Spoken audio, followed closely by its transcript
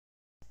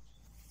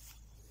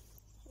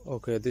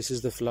Okay, this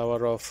is the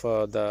flower of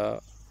the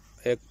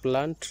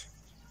eggplant,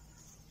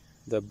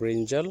 the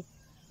brinjal.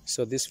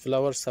 So this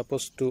flower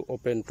supposed to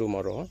open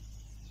tomorrow.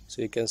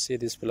 So you can see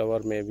this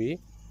flower may be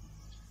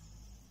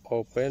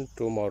open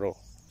tomorrow.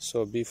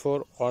 So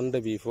before, one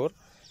day before,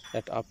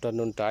 at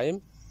afternoon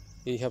time,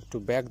 you have to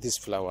bag this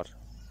flower,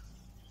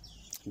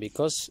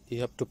 because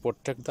you have to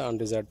protect the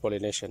undesired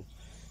pollination.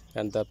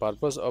 And the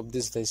purpose of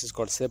this is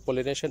called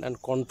self-pollination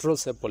and control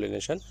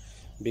self-pollination,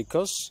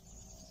 because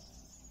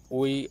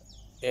we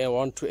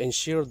want to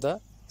ensure the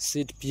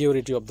seed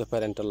purity of the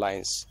parental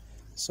lines.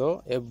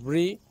 So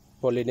every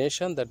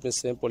pollination, that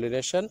means same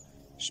pollination,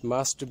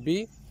 must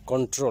be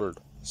controlled,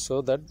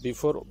 so that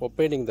before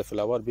opening the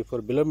flower,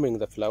 before blooming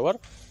the flower,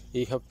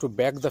 you have to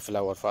bag the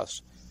flower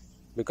first.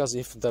 Because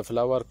if the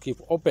flower keep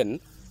open,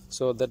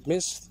 so that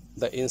means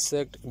the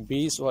insect,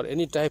 bees, or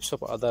any types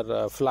of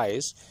other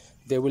flies,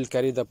 they will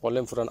carry the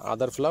pollen from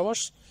other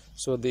flowers,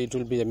 so it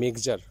will be a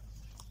mixture.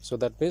 So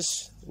that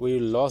means we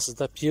lost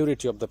the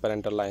purity of the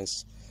parental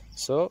lines.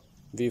 So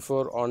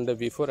before, on the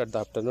before, at the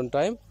afternoon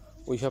time,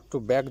 we have to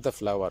bag the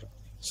flower.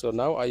 So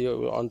now I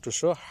want to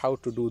show how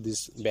to do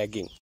this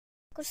bagging.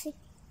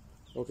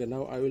 Okay,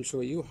 now I will show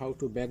you how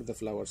to bag the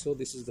flower. So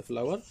this is the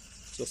flower,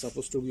 so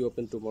supposed to be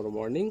open tomorrow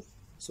morning.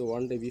 So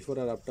one day before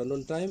or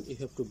afternoon time, you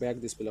have to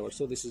bag this flower.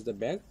 So this is the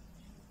bag.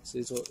 So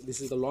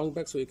this is the long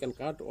bag, so you can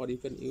cut, or you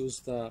can use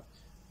the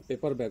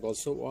paper bag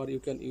also, or you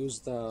can use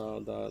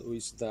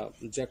the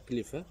jack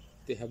leaf.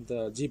 They have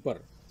the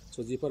zipper,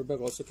 so zipper bag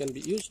also can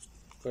be used,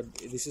 but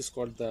this is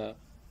called the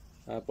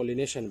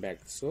pollination bag.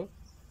 So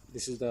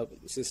this is the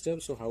system.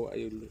 So how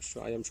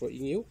I am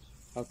showing you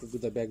how to do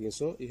the bagging.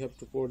 So you have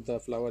to put the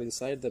flower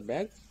inside the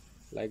bag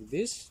like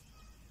this.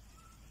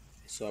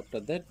 So after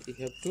that you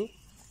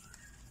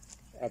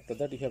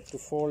have to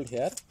fold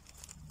here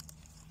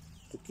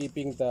to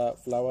keeping the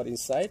flower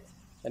inside,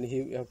 and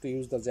you have to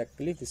use the jack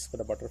clip. This is for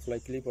the butterfly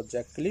clip or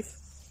jack clip.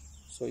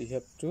 So you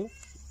have to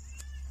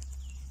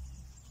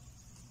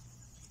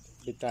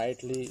be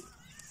tightly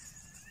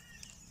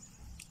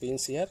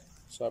pinch here.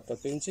 So after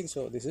pinching,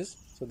 so this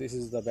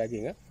is the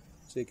bagging.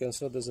 So you can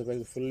see this is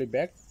very fully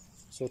bagged.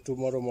 So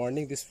tomorrow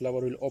morning this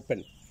flower will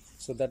open.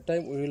 So that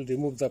time we will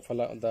remove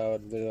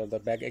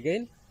the bag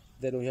again.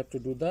 Then we have to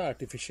do the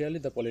artificially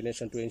the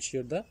pollination to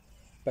ensure the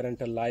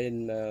parental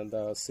line,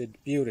 the seed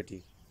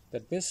purity.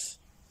 That means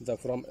the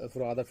from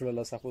other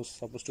flower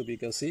supposed to be, you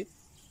can see,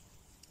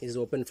 is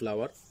open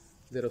flower.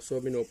 There are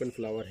so many open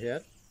flower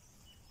here.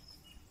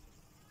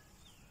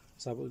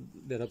 Suppose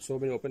there are so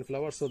many open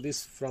flowers. So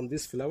this, from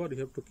this flower you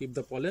have to keep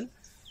the pollen,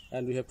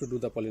 and we have to do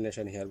the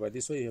pollination here. By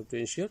this way you have to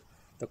ensure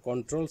the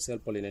controlled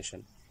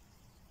self-pollination.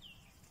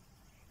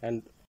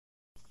 And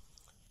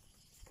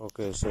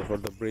okay, so for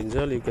the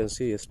brinjal, you can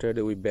see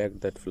yesterday we bagged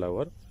that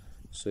flower.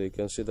 So you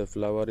can see the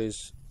flower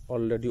is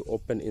already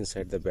open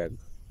inside the bag.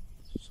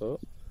 So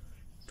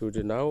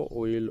today now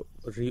we will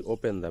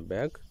reopen the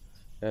bag,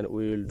 and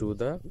we will do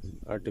the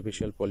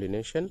artificial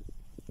pollination.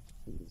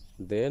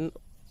 Then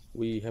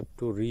we have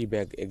to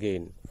rebag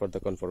again for the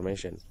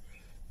confirmation,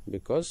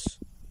 because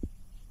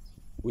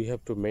we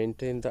have to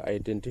maintain the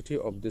identity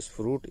of this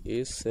fruit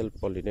is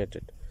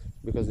self-pollinated,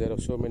 because there are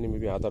so many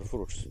maybe other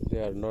fruits, they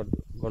are not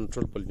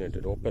control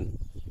pollinated, open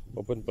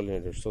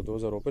pollinated. So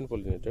those are open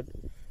pollinated,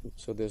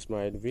 so this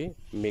might be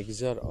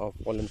mixture of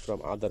pollen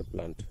from other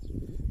plant.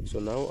 So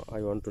now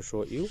I want to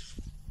show you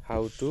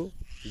how to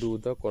do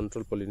the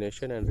control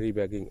pollination and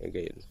rebagging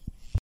again.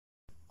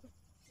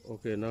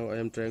 Okay, now I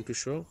am trying to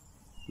show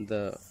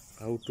the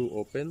how to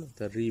open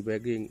the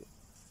rebagging,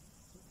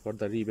 for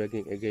the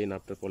rebagging again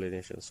after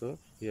pollination. So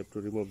you have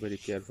to remove very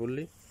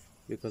carefully,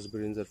 because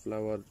brinjal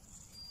flower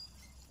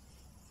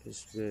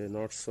is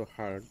not so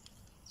hard,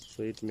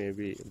 so it may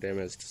be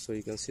damaged. So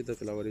you can see the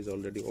flower is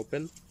already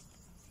open.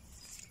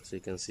 So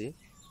you can see,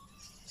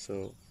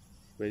 so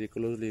very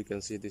closely you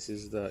can see this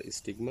is the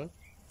stigma.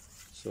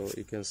 So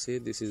you can see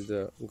this is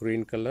the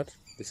green color,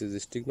 this is the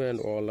stigma, and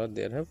all are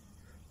there have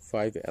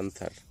 5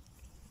 anther.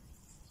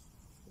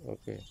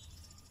 Okay,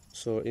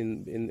 so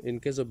in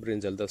case of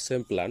brinjal, the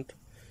same plant,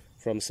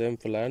 from same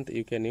plant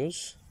you can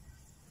use,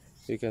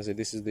 you can see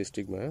this is the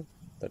stigma,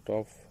 the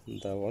top,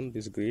 the one,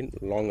 this green,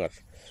 longer.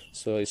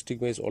 So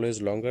stigma is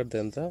always longer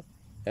than the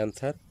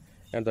anther,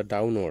 and the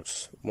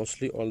downwards,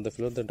 mostly all the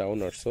flower the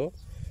downwards. So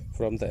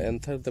from the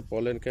anther the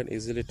pollen can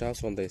easily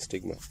touch on the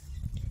stigma.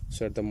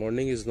 So at the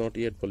morning is not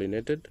yet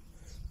pollinated,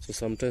 so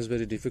sometimes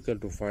very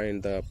difficult to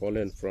find the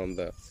pollen from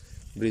the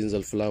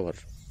brinjal flower.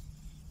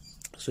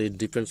 So it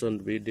depends on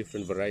very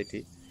different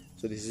variety.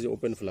 So this is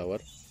open flower,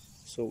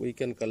 so we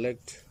can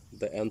collect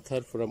the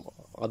anther from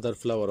other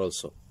flower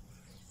also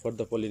for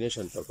the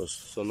pollination purpose,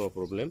 so no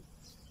problem.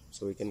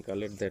 So we can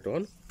collect that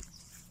one,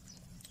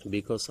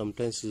 because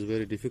sometimes it's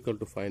very difficult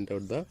to find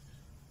out the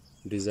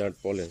desired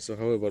pollen. So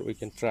however we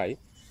can try,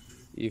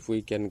 if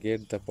we can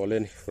get the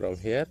pollen from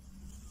here.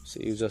 So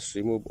you just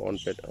remove on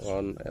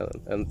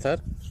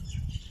anther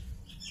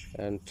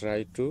and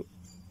try to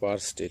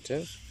burst it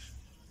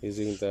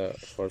using the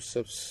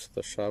forceps,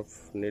 the sharp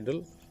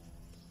needle.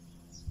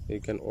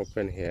 You can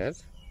open here.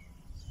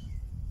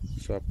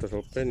 So So after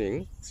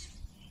opening,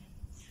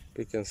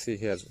 we can see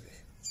here,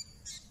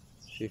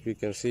 if we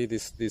can see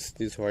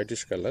this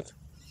whitish color,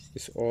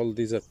 all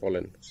these are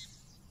pollen.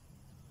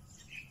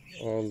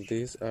 All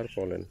these are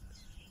pollen.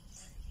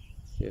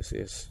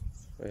 Yes,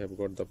 I have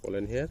got the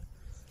pollen here.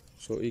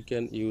 So we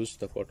can use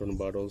the cotton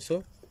bud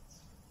also.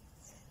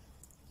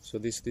 So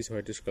this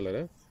whitish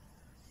color,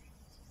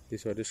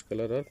 this whitish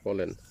color are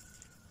pollen.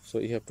 So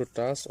you have to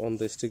touch on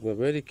the stigma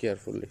very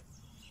carefully.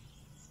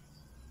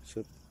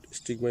 So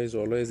stigma is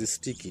always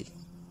sticky,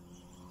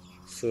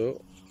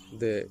 so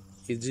they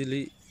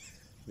easily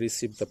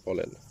receive the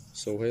pollen.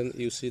 So when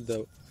you see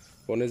the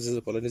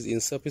pollen is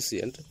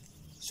insufficient,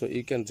 so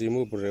you can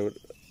remove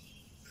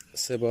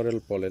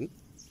several pollen,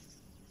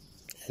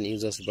 and you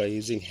just by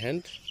using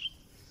hand,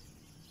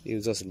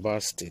 you just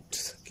burst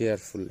it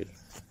carefully.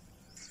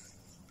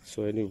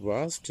 So when you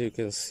burst, you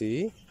can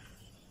see,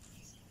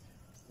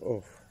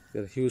 oh,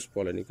 there are huge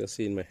pollen. You can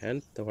see in my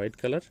hand the white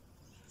color,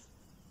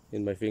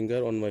 in my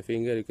finger, on my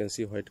finger you can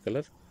see white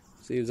color.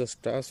 So you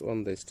just touch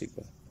on the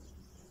stigma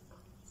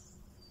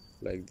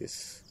like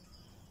this.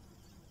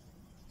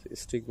 So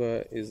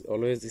stigma is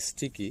always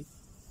sticky,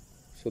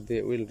 so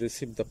they will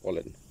receive the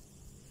pollen.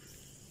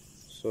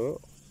 So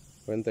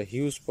when the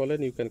huge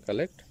pollen you can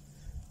collect,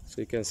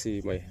 so you can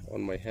see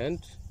on my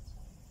hand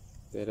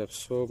there are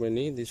so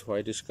many this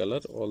whitish color,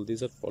 all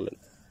these are pollen.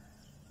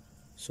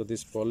 So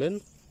this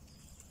pollen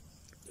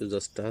you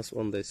just touch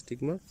on the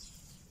stigma.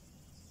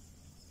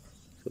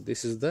 So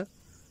this is the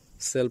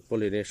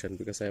self-pollination,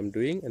 because I am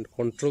doing, and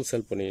control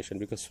self-pollination,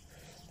 because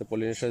the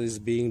pollination is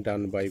being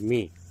done by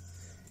me.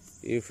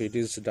 If it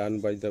is done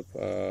by the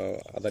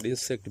other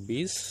insect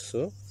bees,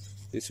 so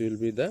this will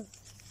be the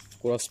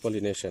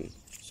cross-pollination.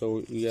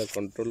 So we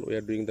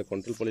are doing the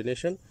control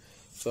pollination.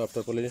 So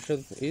after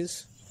pollination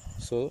is,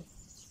 so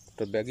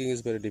the bagging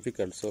is very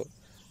difficult, so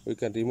we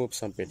can remove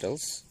some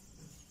petals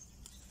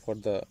for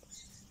the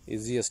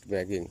easiest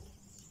bagging.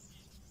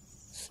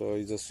 So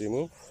you just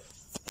remove.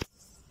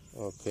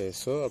 Okay,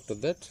 so after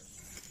that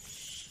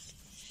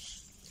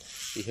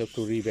you have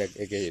to rebag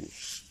again.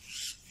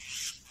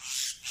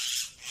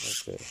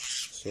 Okay,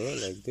 so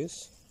like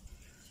this,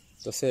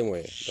 the same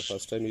way. The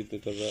first time you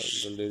did the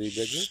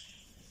rebagging,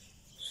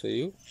 so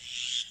you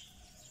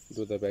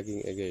do the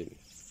bagging again.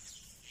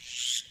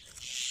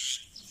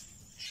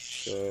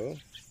 So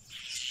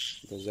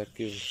the jack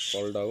will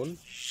fall down.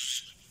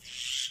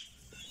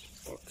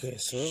 Okay,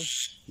 so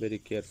very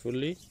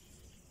carefully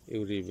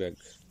you rebag.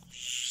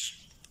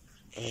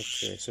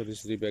 Okay, so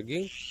this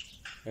rebagging,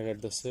 and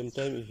at the same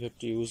time you have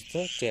to use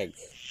the tag.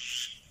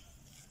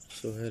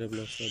 So here I have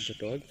lost the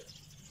tag.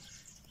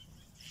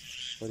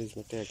 Where is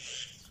my tag?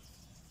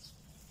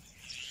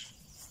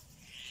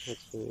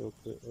 Okay.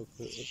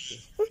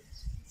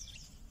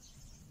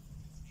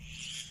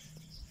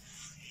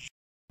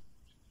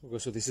 Okay,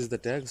 so this is the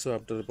tag. So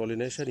after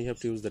pollination you have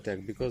to use the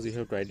tag, because you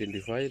have to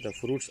identify the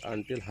fruits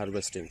until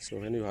harvesting. So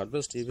when you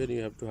harvest, even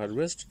you have to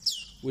harvest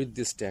with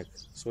this tag.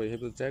 So I have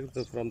the tag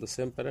from the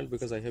same parent,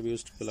 because I have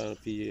used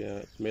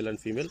male and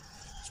female.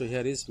 So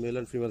here is male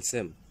and female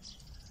same,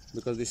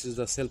 because this is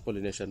the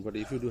self-pollination. But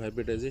if you do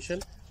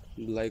hybridization,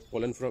 like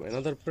pollen from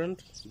another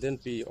parent, then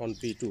on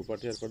P2. But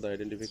here for the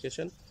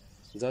identification,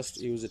 just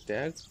use a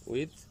tag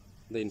with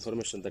the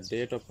information, the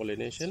date of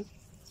pollination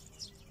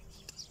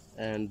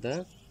and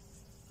the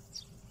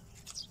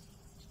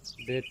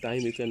date time.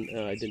 You can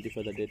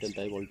identify the date and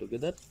time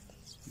altogether.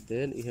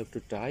 Then you have to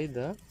tie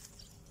the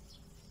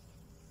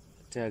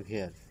tag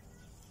here,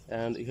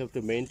 and you have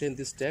to maintain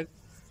this tag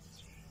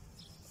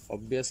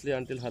obviously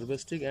until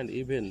harvesting, and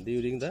even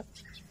during the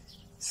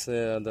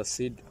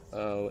seed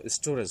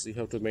storage you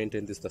have to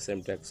maintain the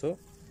same tag. So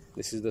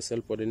this is the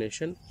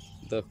self-pollination.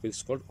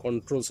 It's called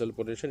control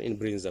self-pollination in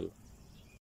Brinjal.